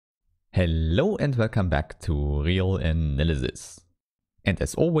Hello and welcome back to Real Analysis. And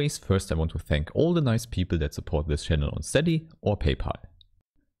as always, first I want to thank all the nice people that support this channel on Steady or PayPal.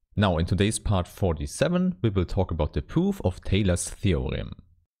 Now in today's part 47, we will talk about the proof of Taylor's theorem.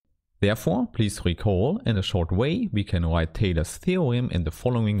 Therefore, please recall, in a short way, we can write Taylor's theorem in the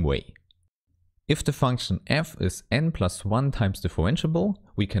following way. If the function f is n plus 1 times differentiable,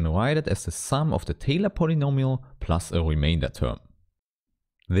 we can write it as the sum of the Taylor polynomial plus a remainder term.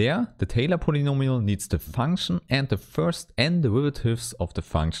 There, the Taylor polynomial needs the function and the first n derivatives of the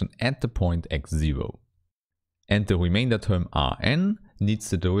function at the point x0. And the remainder term Rn needs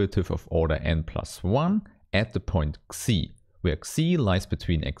the derivative of order n plus 1 at the point xi, where xi lies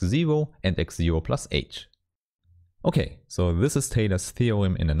between x0 and x0 plus h. Okay, so this is Taylor's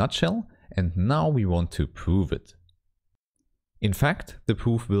theorem in a nutshell, and now we want to prove it. In fact, the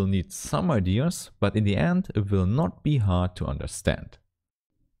proof will need some ideas, but in the end it will not be hard to understand.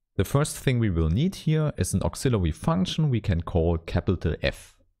 The first thing we will need here is an auxiliary function we can call capital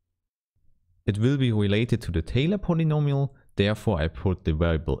F. It will be related to the Taylor polynomial, therefore I put the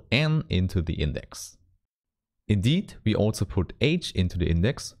variable n into the index. Indeed, we also put h into the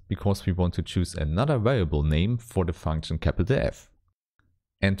index because we want to choose another variable name for the function capital F.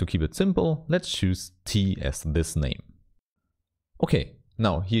 And to keep it simple, let's choose t as this name. Okay,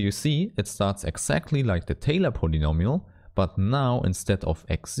 now here you see it starts exactly like the Taylor polynomial, but now instead of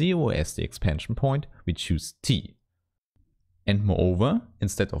x0 as the expansion point, we choose t. And moreover,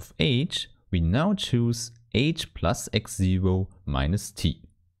 instead of h, we now choose h plus x0 minus t.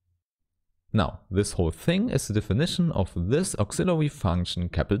 Now, this whole thing is the definition of this auxiliary function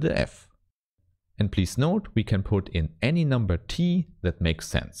capital F. And please note, we can put in any number t that makes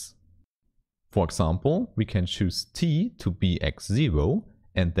sense. For example, we can choose t to be x0,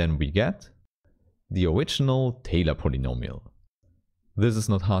 and then we get the original Taylor polynomial. This is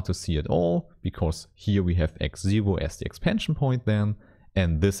not hard to see at all, because here we have x0 as the expansion point then,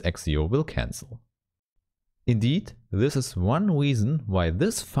 and this x0 will cancel. Indeed, this is one reason why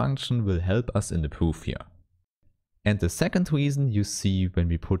this function will help us in the proof here. And the second reason you see when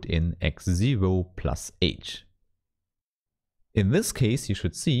we put in x0 plus h. In this case, you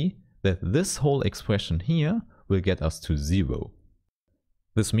should see that this whole expression here will get us to 0.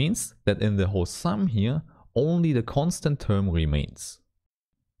 This means that in the whole sum here, only the constant term remains.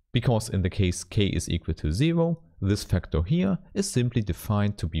 Because in the case k is equal to 0, this factor here is simply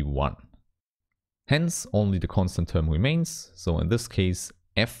defined to be 1. Hence, only the constant term remains, so in this case,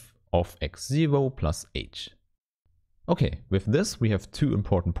 f of x0 plus h. Okay, with this we have two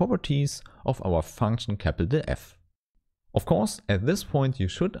important properties of our function capital F. Of course, at this point you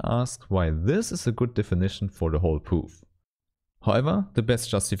should ask why this is a good definition for the whole proof. However, the best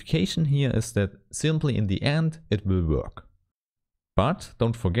justification here is that simply in the end it will work. But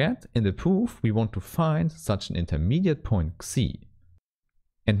don't forget, in the proof we want to find such an intermediate point xi.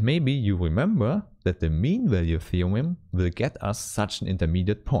 And maybe you remember that the mean value theorem will get us such an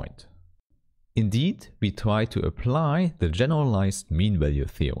intermediate point. Indeed, we try to apply the generalized mean value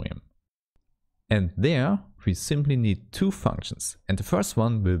theorem. And there we simply need two functions, and the first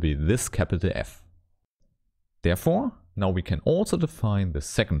one will be this capital F. Therefore, now we can also define the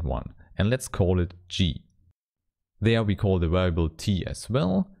second one, and let's call it g. There we call the variable t as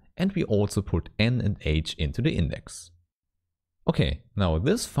well, and we also put n and h into the index. Okay, now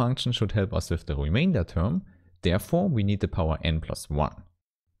this function should help us with the remainder term, therefore we need the power n plus 1.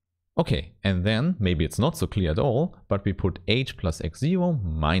 Okay, and then, maybe it's not so clear at all, but we put h plus x0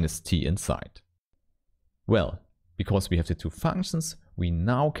 minus t inside. Well, because we have the two functions, we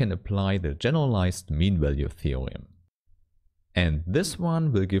now can apply the generalized mean value theorem. And this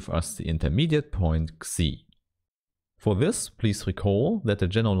one will give us the intermediate point xi. For this, please recall that the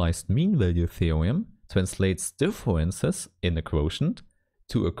generalized mean value theorem translates differences in a quotient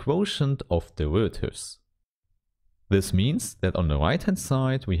to a quotient of derivatives. This means that on the right hand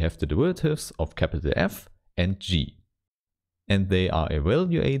side we have the derivatives of capital F and g. And they are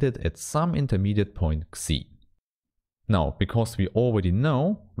evaluated at some intermediate point xi. Now, because we already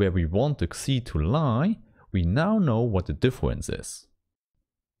know where we want the xi to lie, we now know what the difference is.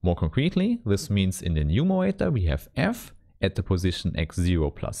 More concretely, this means in the numerator we have f at the position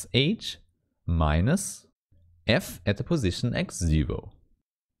x0 plus h minus f at the position x0.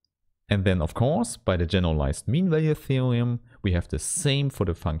 And then of course, by the generalized mean value theorem, we have the same for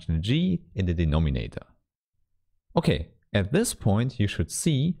the function g in the denominator. Okay, at this point you should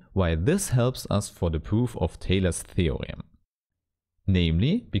see why this helps us for the proof of Taylor's theorem.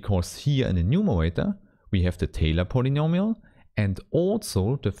 Namely, because here in the numerator we have the Taylor polynomial and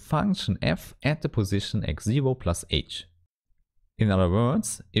also the function f at the position x0 plus h. In other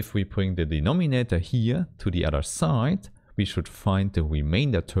words, if we bring the denominator here to the other side, we should find the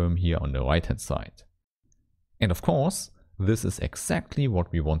remainder term here on the right hand side. And of course, this is exactly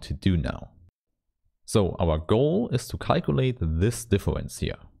what we want to do now. So our goal is to calculate this difference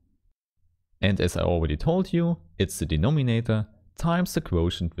here. And as I already told you, it's the denominator times the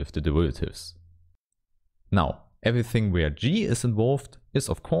quotient with the derivatives. Now, everything where g is involved is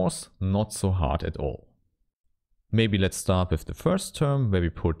of course not so hard at all. Maybe let's start with the first term where we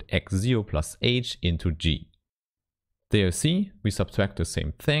put x0 plus h into g. There you see, we subtract the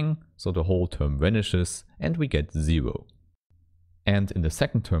same thing, so the whole term vanishes and we get 0. And in the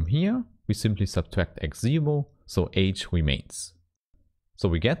second term here, we simply subtract x0, so h remains. So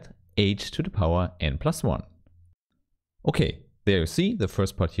we get h to the power n plus 1. Okay, there you see, the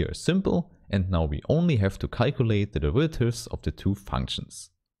first part here is simple, and now we only have to calculate the derivatives of the two functions.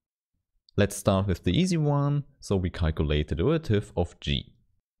 Let's start with the easy one, so we calculate the derivative of g.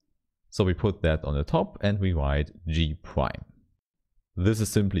 So we put that on the top and we write g prime. This is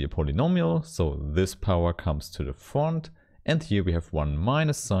simply a polynomial, so this power comes to the front, and here we have one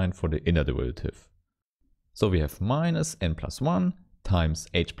minus sign for the inner derivative. So we have minus n plus 1 times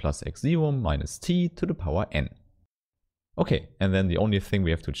h plus x0 minus t to the power n. Okay, and then the only thing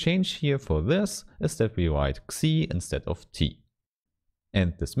we have to change here for this is that we write xi instead of t.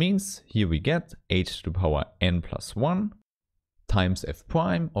 And this means here we get h to the power n plus 1 times f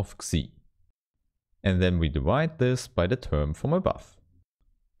prime of xi. And then we divide this by the term from above.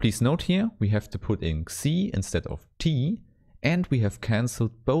 Please note here we have to put in xi instead of t, and we have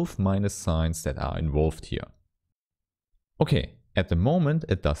cancelled both minus signs that are involved here. Okay, at the moment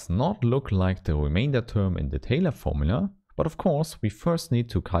it does not look like the remainder term in the Taylor formula, but of course we first need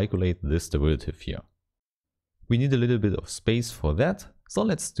to calculate this derivative here. We need a little bit of space for that, so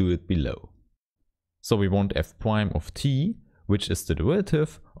let's do it below. So we want f prime of t, which is the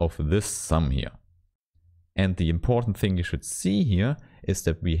derivative of this sum here. And the important thing you should see here is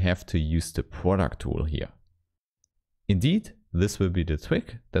that we have to use the product rule here. Indeed, this will be the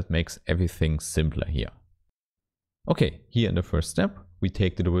trick that makes everything simpler here. Okay, here in the first step, we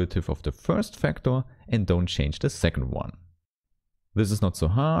take the derivative of the first factor and don't change the second one. This is not so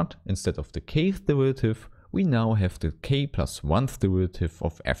hard. Instead of the kth derivative, we now have the k plus 1th derivative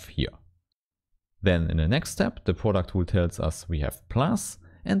of f here. Then in the next step, the product rule tells us we have plus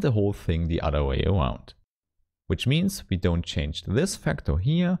and the whole thing the other way around. Which means we don't change this factor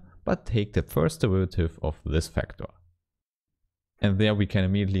here, but take the first derivative of this factor. And there we can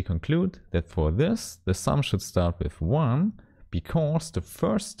immediately conclude that for this, the sum should start with 1, because the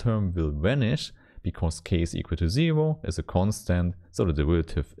first term will vanish, because k is equal to 0 is a constant, so the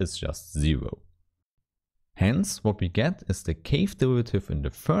derivative is just 0. Hence, what we get is the kth derivative in the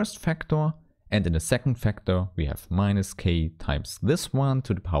first factor, and in the second factor we have minus k times this one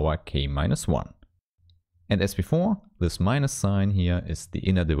to the power k minus 1. And as before, this minus sign here is the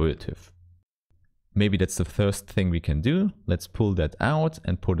inner derivative. Maybe that's the first thing we can do. Let's pull that out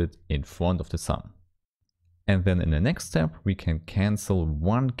and put it in front of the sum. And then in the next step, we can cancel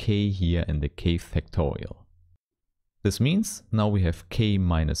 1k here in the k factorial. This means now we have k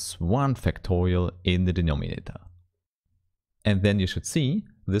minus 1 factorial in the denominator. And then you should see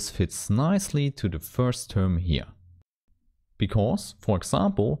this fits nicely to the first term here. Because, for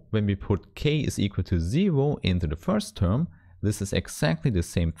example, when we put k is equal to 0 into the first term, this is exactly the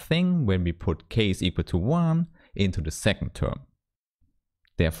same thing when we put k is equal to 1 into the second term.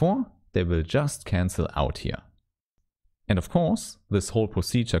 Therefore, they will just cancel out here. And of course, this whole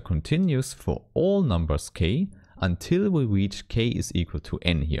procedure continues for all numbers k until we reach k is equal to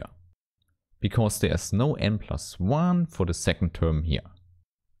n here. Because there is no n plus 1 for the second term here.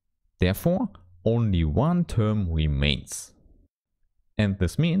 Therefore, only one term remains. And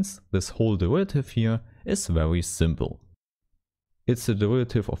this means this whole derivative here is very simple. It's the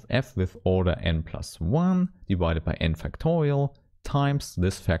derivative of f with order n plus 1 divided by n factorial times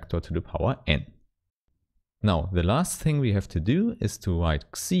this factor to the power n. Now, the last thing we have to do is to write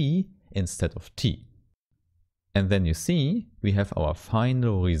xi instead of t. And then you see we have our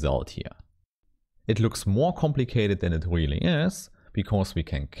final result here. It looks more complicated than it really is, because we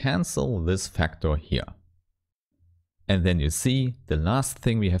can cancel this factor here. And then you see the last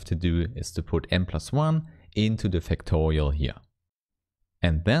thing we have to do is to put n plus 1 into the factorial here.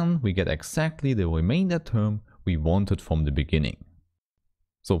 And then we get exactly the remainder term we wanted from the beginning.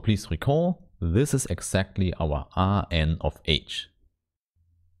 So please recall, this is exactly our Rn of h.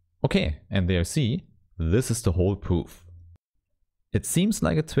 Okay, and there you see, this is the whole proof. It seems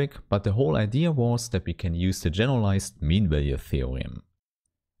like a trick, but the whole idea was that we can use the generalized mean value theorem.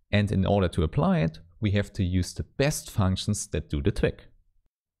 And in order to apply it, we have to use the best functions that do the trick.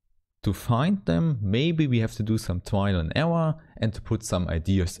 To find them, maybe we have to do some trial and error and to put some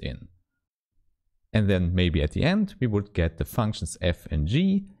ideas in. And then maybe at the end we would get the functions f and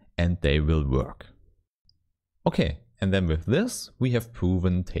g and they will work. Okay, and then with this we have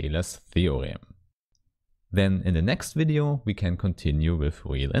proven Taylor's theorem. Then in the next video we can continue with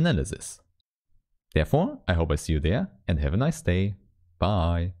real analysis. Therefore, I hope I see you there and have a nice day.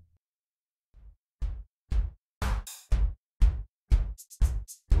 Bye!